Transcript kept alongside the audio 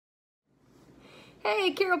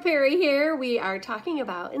Hey, Carol Perry here. We are talking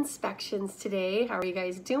about inspections today. How are you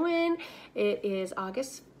guys doing? It is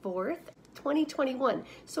August 4th, 2021.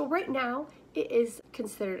 So right now it is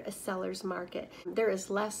considered a seller's market. There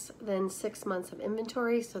is less than 6 months of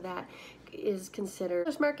inventory, so that is considered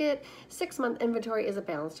a seller's market. 6-month inventory is a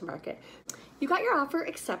balanced market. You got your offer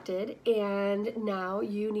accepted and now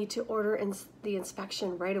you need to order the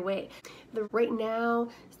inspection right away. Right now,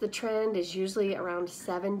 the trend is usually around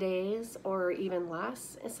 7 days or even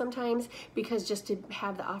less sometimes, because just to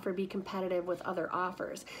have the offer be competitive with other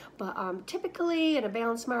offers. But typically in a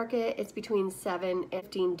balanced market, it's between 7 and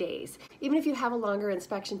 15 days. Even if you have a longer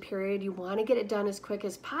inspection period, you want to get it done as quick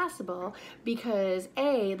as possible because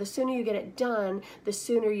the sooner you get it done, the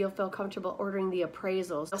sooner you'll feel comfortable ordering the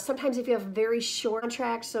appraisals. Now, sometimes if you have very short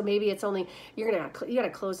contracts, so maybe it's only, you gotta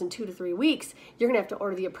close in 2 to 3 weeks, you're gonna have to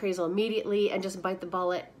order the appraisal immediately and just bite the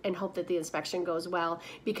bullet and hope that the inspection goes well,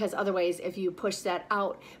 because otherwise if you push that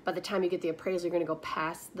out, by the time you get the appraisal, you're gonna go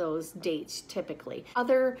past those dates typically.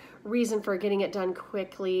 Other reason for getting it done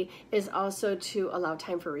quickly is also to allow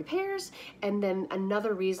time for repairs, and then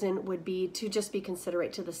another reason would be to just be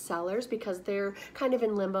considerate to the sellers because they're kind of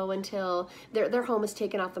in limbo until their home is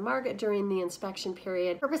taken off the market during the inspection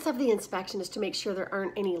period. The purpose of the inspection is to make sure there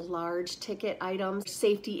aren't any large ticket items,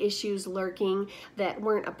 safety issues lurking that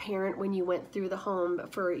weren't apparent when you went through the home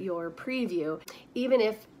for your preview. Even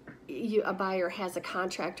if a buyer has a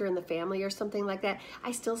contractor in the family or something like that,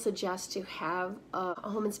 I still suggest to have a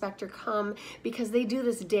home inspector come, because they do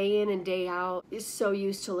this day in and day out, is so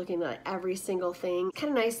used to looking at every single thing.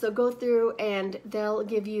 Kind of nice. They'll go through and they'll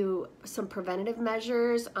give you some preventative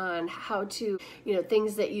measures on how to,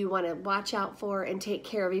 things that you want to watch out for and take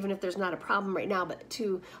care of, even if there's not a problem right now, but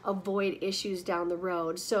to avoid issues down the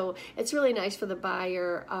road. So it's really nice for the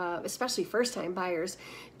buyer, especially first-time buyers,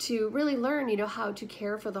 to really learn, how to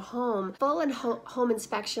care for the home. Full and home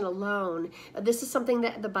inspection alone, this is something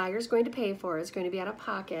that the buyer is going to pay for. It's going to be out of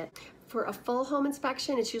pocket. For a full home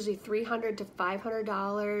inspection, it's usually $300 to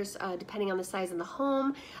 $500, depending on the size of the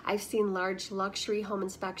home. I've seen large luxury home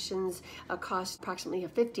inspections cost approximately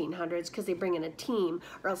 $1,500 because they bring in a team,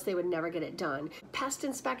 or else they would never get it done. Pest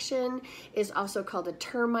inspection is also called a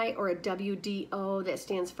termite or a WDO, that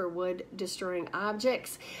stands for wood destroying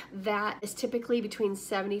objects. That is typically between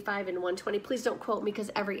 $75 and $120. Please don't quote me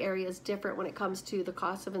because every area is different when it comes to the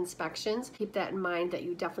cost of inspections. Keep that in mind, that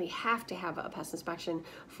you definitely have to have a pest inspection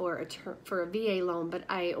for a VA loan, but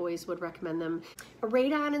I always would recommend them. A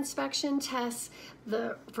radon inspection tests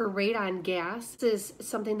for radon gas. This is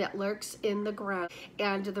something that lurks in the ground,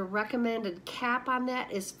 and the recommended cap on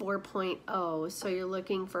that is 4.0. So you're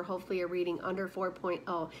looking for hopefully a reading under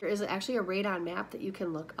 4.0. There is actually a radon map that you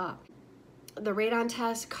can look up. The radon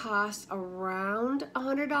test costs around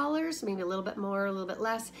 $100, maybe a little bit more, a little bit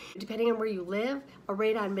less. Depending on where you live, a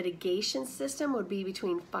radon mitigation system would be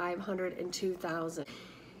between $500 and $2,000.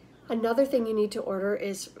 Another thing you need to order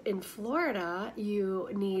is, in Florida, you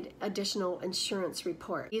need additional insurance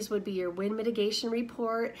report. These would be your wind mitigation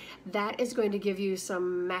report. That is going to give you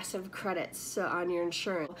some massive credits on your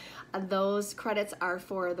insurance. Those credits are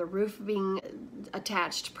for the roof being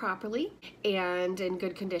attached properly and in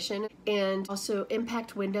good condition. And also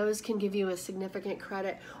impact windows can give you a significant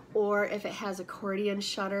credit, or if it has accordion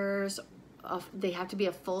shutters, they have to be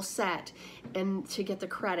a full set and to get the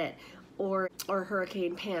credit. Or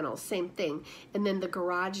hurricane panels, same thing. And then the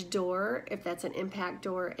garage door, if that's an impact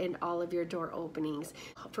door, and all of your door openings.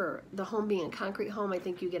 For the home being a concrete home, I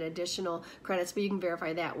think you get additional credits, but you can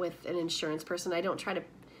verify that with an insurance person. I don't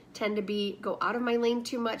tend to go out of my lane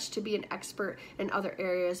too much to be an expert in other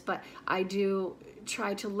areas, but I do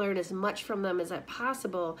try to learn as much from them as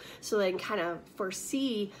possible so they can kind of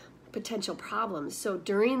foresee potential problems. So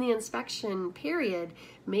during the inspection period,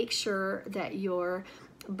 make sure that your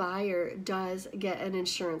buyer does get an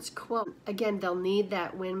insurance quote. Again, they'll need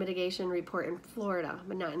that wind mitigation report in Florida,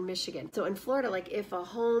 but not in Michigan. So in Florida, like if a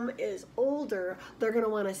home is older, they're going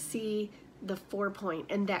to want to see the 4-point,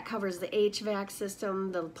 and that covers the HVAC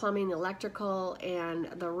system, the plumbing, electrical, and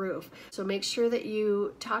the roof. So make sure that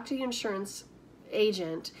you talk to your insurance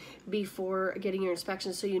agent before getting your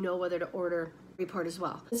inspection so you know whether to order a report as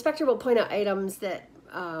well. The inspector will point out items that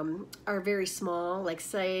are very small, like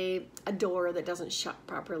say a door that doesn't shut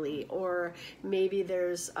properly, or maybe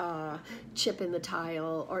there's a chip in the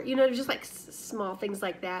tile, or just like small things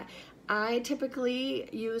like that. I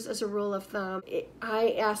typically use, as a rule of thumb,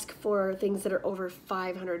 I ask for things that are over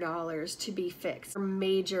 $500 to be fixed,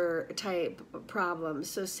 major type problems.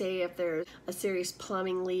 So say if there's a serious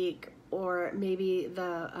plumbing leak, or maybe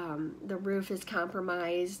the roof is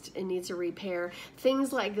compromised and needs a repair.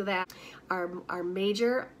 Things like that are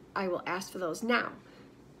major. I will ask for those. Now,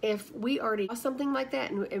 if we already saw something like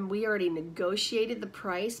that and we already negotiated the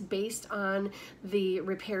price based on the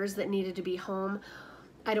repairs that needed to be home,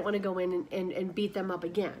 I don't want to go in and beat them up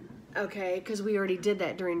again, okay? Because we already did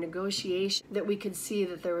that during negotiation, that we could see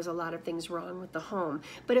that there was a lot of things wrong with the home.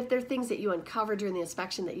 But if there are things that you uncovered during the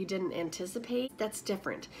inspection that you didn't anticipate, that's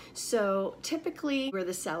different. So typically, we're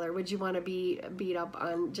the seller, would you want to be beat up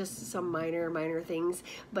on just some minor things?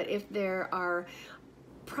 But if there are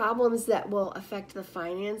problems that will affect the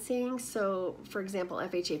financing, so for example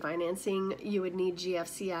FHA financing, you would need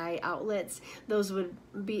GFCI outlets. Those would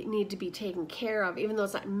need to be taken care of. Even though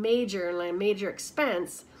it's not major and a major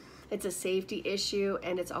expense, it's a safety issue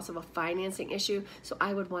and it's also a financing issue, so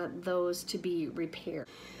I would want those to be repaired.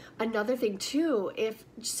 Another thing too, if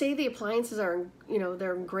say the appliances are,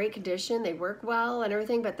 they're in great condition, they work well and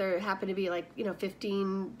everything, but they happen to be like,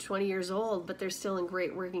 15, 20 years old, but they're still in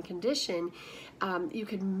great working condition, you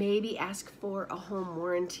could maybe ask for a home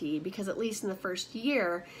warranty, because at least in the first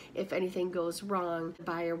year, if anything goes wrong, the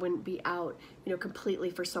buyer wouldn't be out,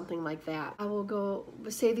 completely for something like that. I will go,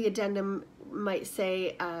 say the addendum might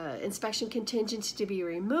say inspection contingency to be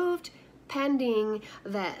removed, pending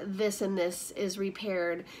that this and this is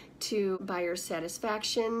repaired to buyer's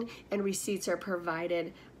satisfaction and receipts are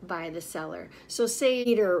provided by the seller. So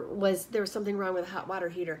say there was something wrong with a hot water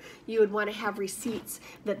heater, you would want to have receipts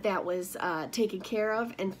that was taken care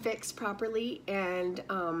of and fixed properly, and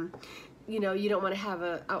you don't want to have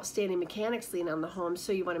an outstanding mechanics lien on the home,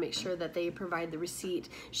 so you want to make sure that they provide the receipt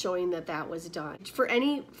showing that that was done. For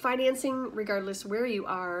any financing, regardless where you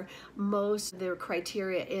are, most of the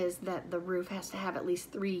criteria is that the roof has to have at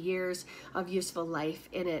least 3 years of useful life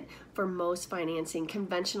in it for most financing.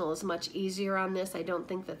 Conventional is much easier on this. I don't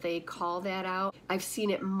think that they call that out. I've seen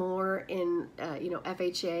it more in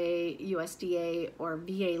FHA, USDA, or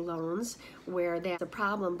VA loans where that's a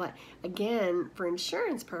problem, but again, for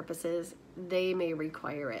insurance purposes, they may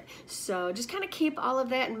require it. So just kind of keep all of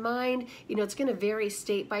that in mind. It's going to vary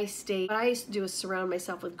state by state. What I do is surround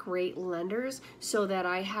myself with great lenders so that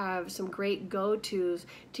I have some great go-tos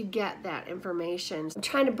to get that information. I'm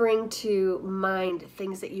trying to bring to mind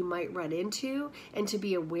things that you might run into and to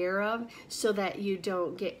be aware of so that you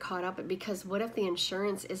don't get caught up, because what if the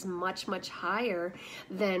insurance is much higher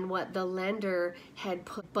than what the lender had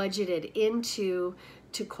budgeted into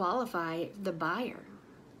to qualify the buyer?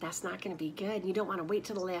 That's not going to be good. You don't want to wait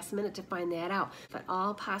till the last minute to find that out. If at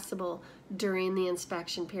all possible, during the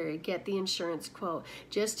inspection period, get the insurance quote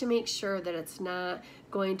just to make sure that it's not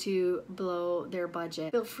going to blow their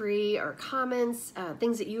budget. Feel free, or comments,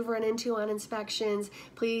 things that you've run into on inspections,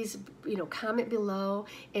 please, comment below.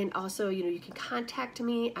 And also, you can contact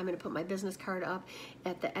me. I'm going to put my business card up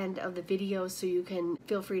at the end of the video, so you can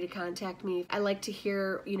feel free to contact me. I like to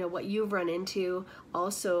hear, what you've run into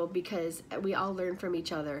also, because we all learn from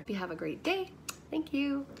each other. You have a great day. Thank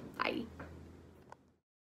you. Bye.